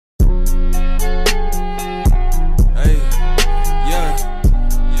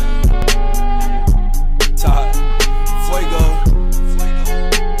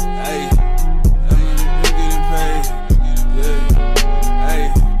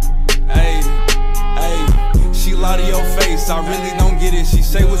I really don't get it. She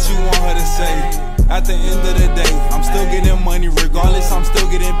say what you want her to say. At the end of the day, I'm still getting money. Regardless, I'm still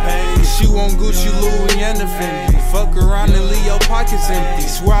getting paid. She want Gucci, Louis, and the Fendi. Fuck around and leave your pockets empty.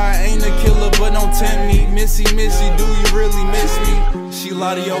 Swear I ain't a killer, but don't tempt me. Missy, do you really miss me? She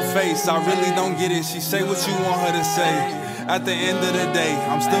lie to your face, I really don't get it. She say what you want her to say. At the end of the day,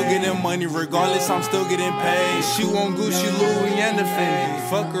 I'm still getting money. Regardless, I'm still getting paid. She want Gucci, Louis, and the Fendi.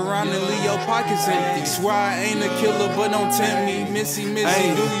 Fuck around and leave your pockets empty. Swear I ain't a killer, but don't tempt me. Missy, do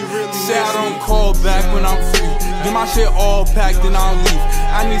you really say I don't call back when I'm free? Get my shit all packed and I'll leave.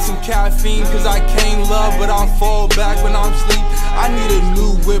 I need some caffeine cause I can't love, but I'll fall back when I'm asleep. I need a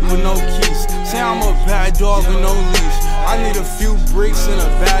new whip with no keys. Say I'm a bad dog with no leash. I need a few bricks and a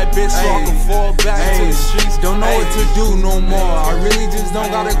bad bitch so I can fall back to the streets. Don't know what to do no more. I really just don't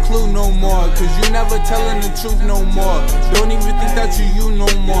got a clue no more. Cause you never telling the truth no more. Don't even think that you no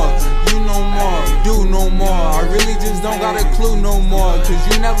more. You no more, do no more. I really just don't got a clue no more. Cause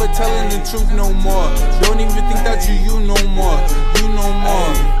you never telling the truth no more. Don't even think that you no more. You no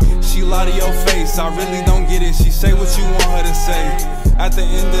more. She lie to your face, I really don't get it. She say what you want her to say. At the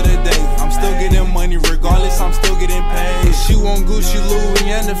end of the day, I'm still getting money. Regardless, I'm still getting paid. She want Gucci, Louis,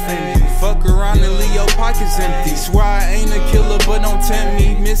 and the Fendi. Fuck around and leave your pockets empty. Swear I ain't a killer, but don't tempt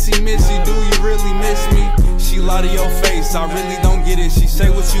me. Missy, do you really miss me? She lie to your face, I really don't get it. She say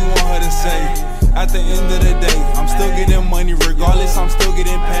what you want her to say. At the end of the day, I'm still getting money. Regardless, I'm still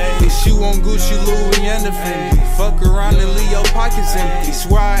getting paid. She want Gucci, Louis, and the Fendi. Fuck around and leave your pockets empty.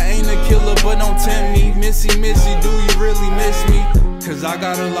 Swear I ain't a killer, but don't tempt me. Missy, do you really miss me? Cause I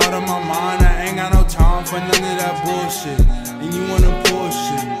got a lot on my mind. I ain't got no time for none of that bullshit. And you wanna pull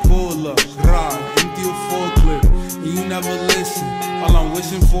shit, pull up, ride, empty a full clip, and you never listen. All I'm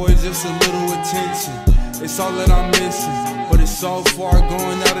wishing for is just a little attention. It's all that I'm missing, but it's so far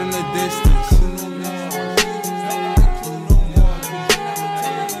going out in the distance.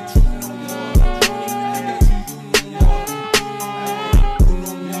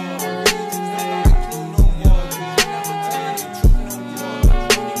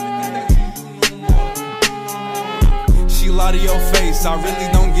 Lie to your face, I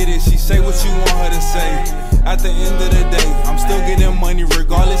really don't get it. She say what you want her to say. At the end of the day, I'm still getting money.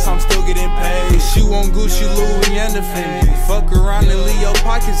 Regardless, I'm still getting paid. She want Gucci, Louis, and the Fendi. Fuck around and leave your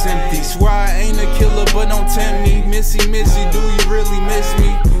pockets empty. Swear I ain't a killer, but don't tempt me. Missy, do you really miss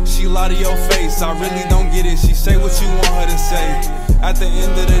me? She lie to your face, I really don't get it. She say what you want her to say. At the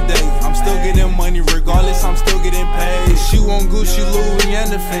end of the day, I'm still getting money. Regardless, I'm still getting paid. She want Gucci, Louis,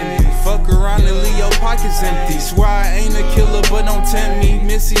 and the Fendi. Fuck around and leave your pockets empty. Swear I ain't a killer, but don't tempt me.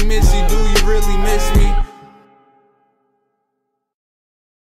 Missy, do you really miss me?